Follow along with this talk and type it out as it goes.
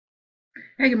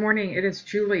Hey, good morning. It is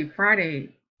Julie, Friday,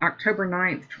 October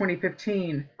 9th,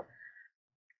 2015.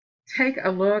 Take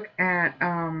a look at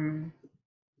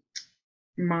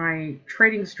my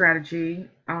trading strategy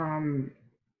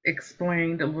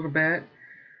explained a little bit.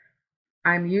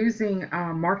 I'm using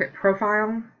market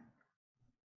profile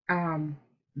um,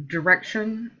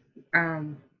 direction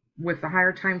um, with the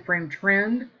higher time frame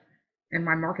trend in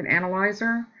my market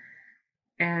analyzer,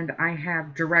 and I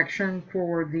have direction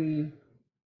for the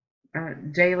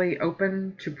daily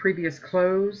open to previous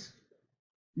close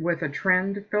with a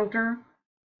trend filter.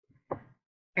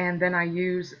 And then I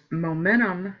use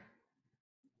momentum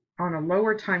on a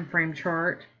lower time frame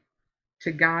chart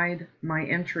to guide my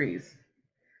entries.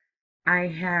 I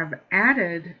have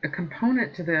added a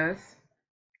component to this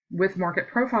with market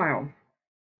profile.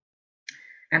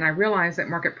 And I realize that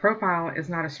market profile is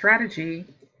not a strategy,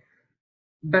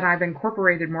 but I've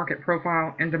incorporated market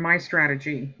profile into my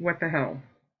strategy. What the hell?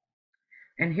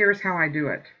 And here's how I do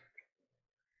it.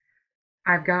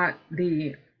 I've got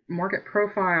the market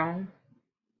profile,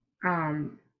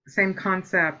 same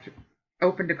concept,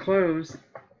 open to close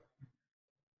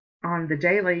on the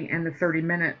daily and the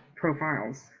 30-minute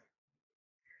profiles.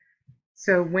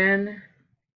 So when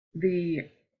the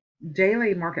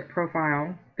daily market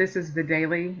profile, this is the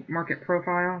daily market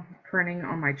profile printing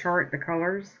on my chart, the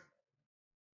colors,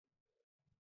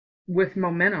 with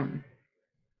momentum.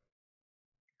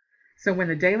 So when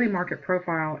the daily market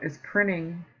profile is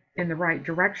printing in the right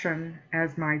direction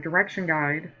as my direction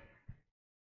guide,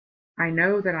 I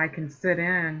know that I can sit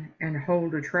in and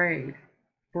hold a trade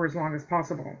for as long as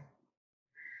possible.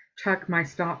 Tuck my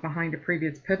stop behind a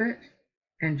previous pivot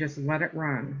and just let it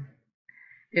run.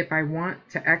 If I want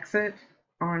to exit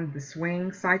on the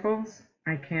swing cycles,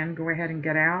 I can go ahead and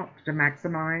get out to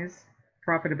maximize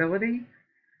profitability,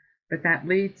 but that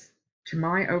leads to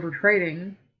my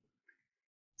overtrading.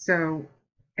 So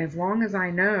as long as I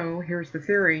know, here's the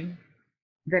theory,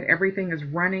 that everything is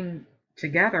running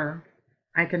together,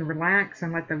 I can relax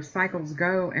and let those cycles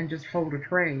go and just hold a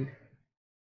trade,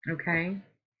 okay,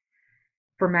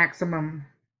 for maximum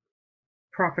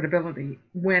profitability.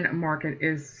 When a market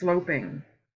is sloping,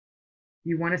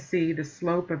 you want to see the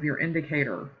slope of your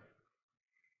indicator.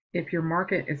 If your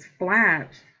market is flat,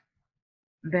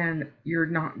 then you're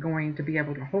not going to be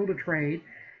able to hold a trade.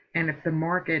 And if the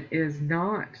market is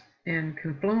not in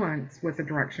confluence with the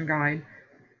direction guide,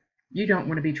 you don't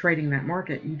want to be trading that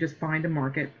market. You just find a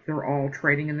market, they're all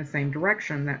trading in the same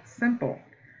direction. That's simple.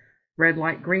 Red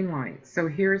light, green light. So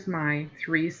here's my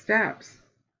 3 steps.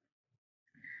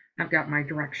 I've got my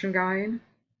direction guide,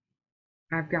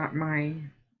 I've got my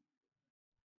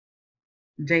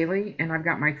daily, and I've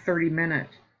got my 30-minute.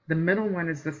 The middle one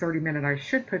is the 30-minute. I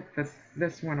should put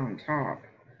this one on top.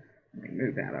 Let me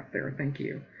move that up there. Thank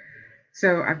you.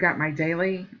 So I've got my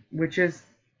daily, which is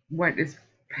what is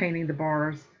painting the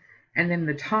bars. And then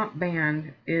the top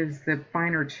band is the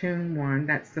finer tune one.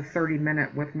 That's the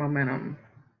 30-minute with momentum.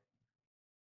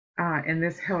 And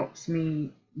this helps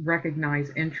me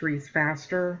recognize entries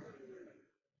faster.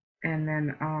 And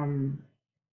then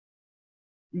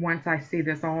once I see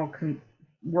this all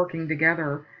working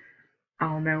together,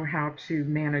 I'll know how to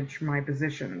manage my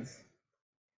positions.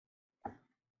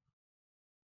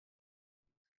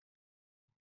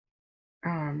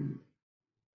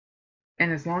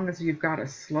 And as long as you've got a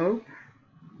slope,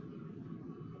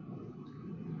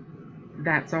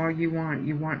 that's all you want.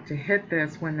 You want to hit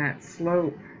this when that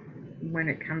slope, when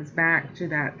it comes back to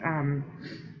that,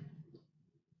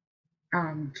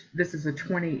 this is a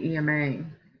 20 EMA,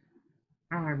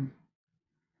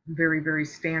 very, very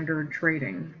standard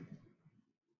trading.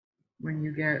 When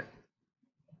you get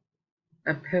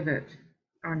a pivot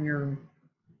on your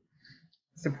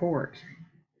support,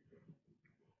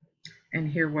 and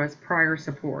here was prior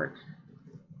support.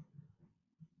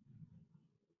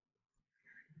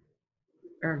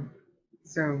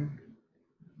 So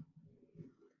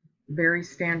very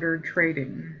standard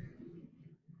trading.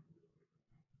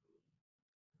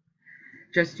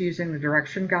 Just using the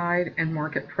direction guide and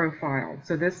market profile.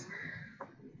 So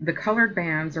the colored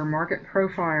bands are market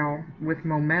profile with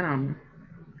momentum.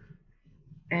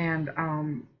 And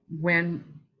when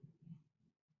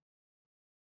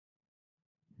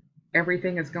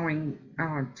everything is going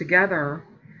together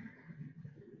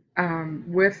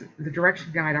with the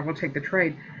direction guide, I will take the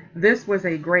trade. This was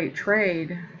a great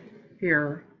trade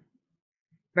here,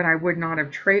 but I would not have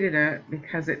traded it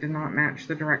because it did not match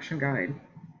the direction guide.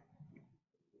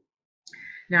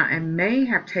 Now, I may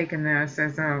have taken this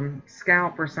as a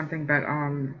scalp or something, but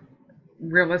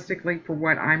realistically, for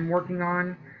what I'm working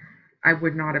on, I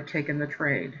would not have taken the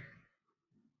trade.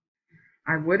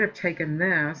 I would have taken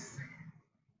this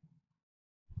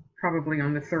probably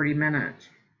on the 30-minute.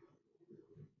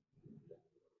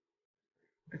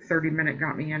 The 30-minute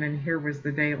got me in, and here was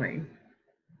the daily.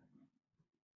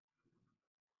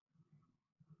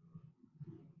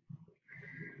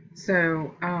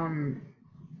 So,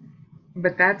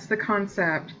 but that's the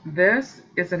concept. This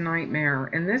is a nightmare,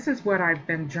 and this is what I've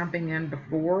been jumping in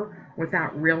before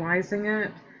without realizing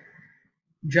it,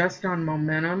 just on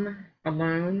momentum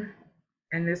alone.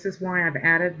 And this is why I've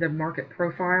added the market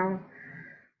profile,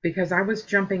 because I was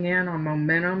jumping in on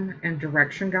momentum and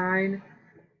direction guide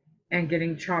and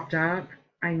getting chopped up.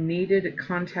 I needed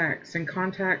context, and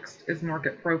context is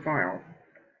market profile.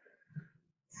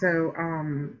 So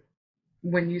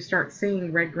when you start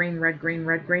seeing red, green, red, green,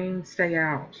 red, green, stay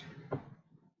out.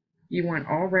 You want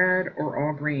all red or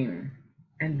all green,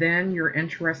 and then you're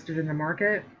interested in the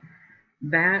market.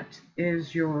 That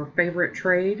is your favorite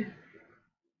trade,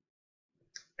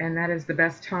 and that is the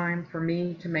best time for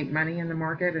me to make money in the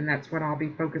market, and that's what I'll be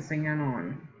focusing in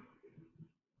on.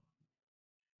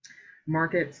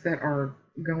 Markets that are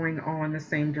going all in the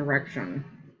same direction.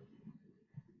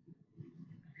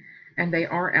 And they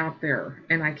are out there,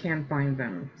 and I can find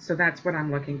them. So that's what I'm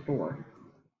looking for.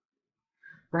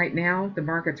 Right now, the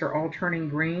markets are all turning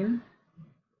green.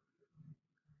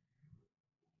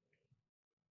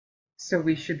 So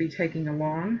we should be taking a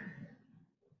long.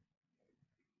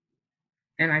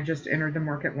 And I just entered the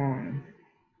market long.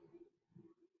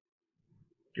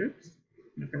 Oops,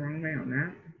 went the wrong way on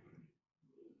that.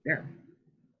 There.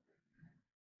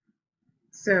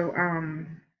 So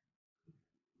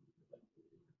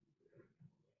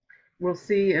we'll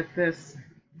see if this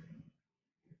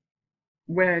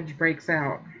wedge breaks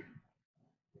out.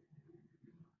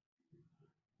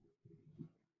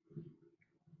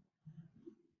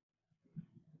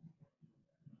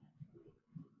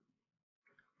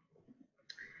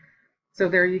 So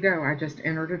there you go. I just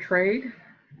entered a trade,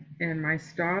 and my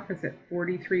stop is at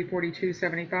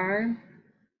 43.42.75.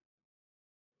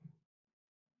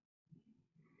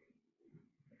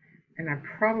 And I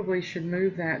probably should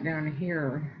move that down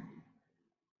here,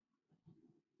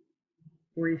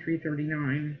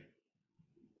 43.39.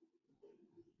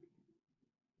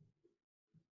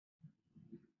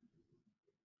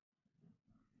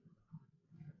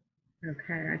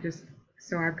 Okay,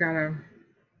 so I've got a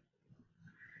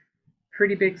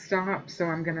pretty big stop, so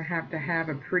I'm going to have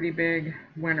a pretty big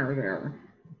winner there.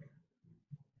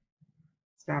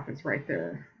 Stop is right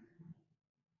there.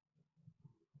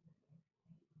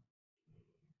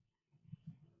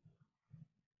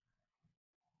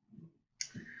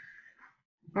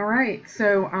 All right,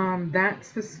 so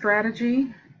that's the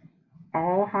strategy.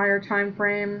 All higher time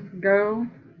frame go.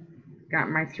 Got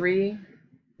my 3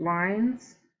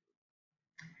 lines.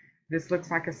 This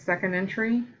looks like a second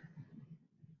entry.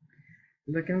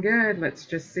 Looking good. Let's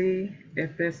just see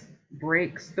if this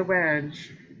breaks the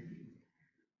wedge.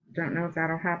 Don't know if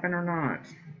that'll happen or not.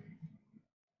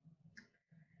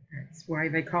 That's why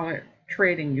they call it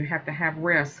trading. You have to have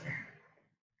risk.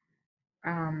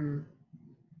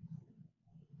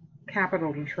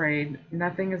 Capital to trade.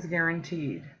 Nothing is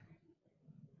guaranteed.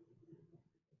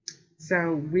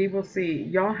 So we will see.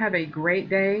 Y'all have a great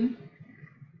day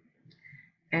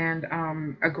and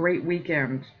a great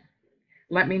weekend.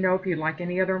 Let me know if you'd like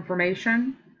any other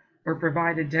information or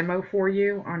provide a demo for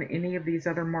you on any of these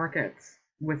other markets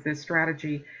with this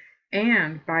strategy.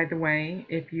 And by the way,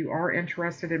 if you are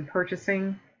interested in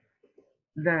purchasing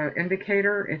the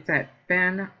indicator, it's at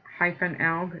fin-alg.com.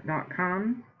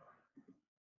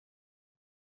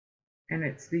 And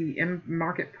it's the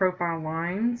market profile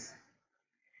lines.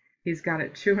 He's got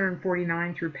it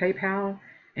 $249 through PayPal,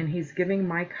 and he's giving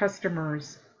my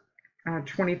customers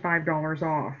 $25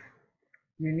 off.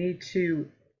 You need to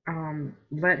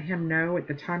let him know at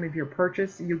the time of your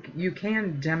purchase. You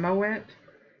can demo it,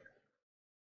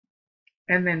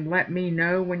 and then let me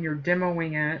know when you're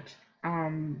demoing it.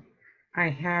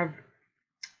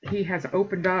 He has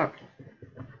opened up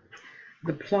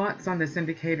the plots on this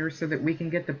indicator so that we can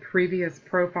get the previous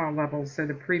profile levels, so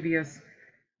the previous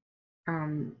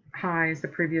highs, the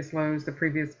previous lows, the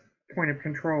previous point of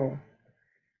control.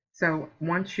 So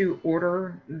once you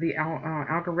order the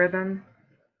algorithm,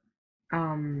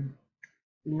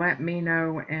 let me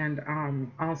know, and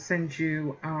I'll send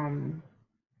you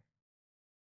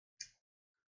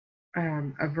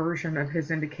a version of his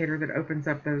indicator that opens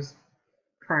up those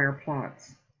prior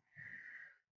plots.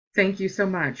 Thank you so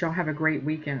much. Y'all have a great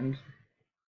weekend.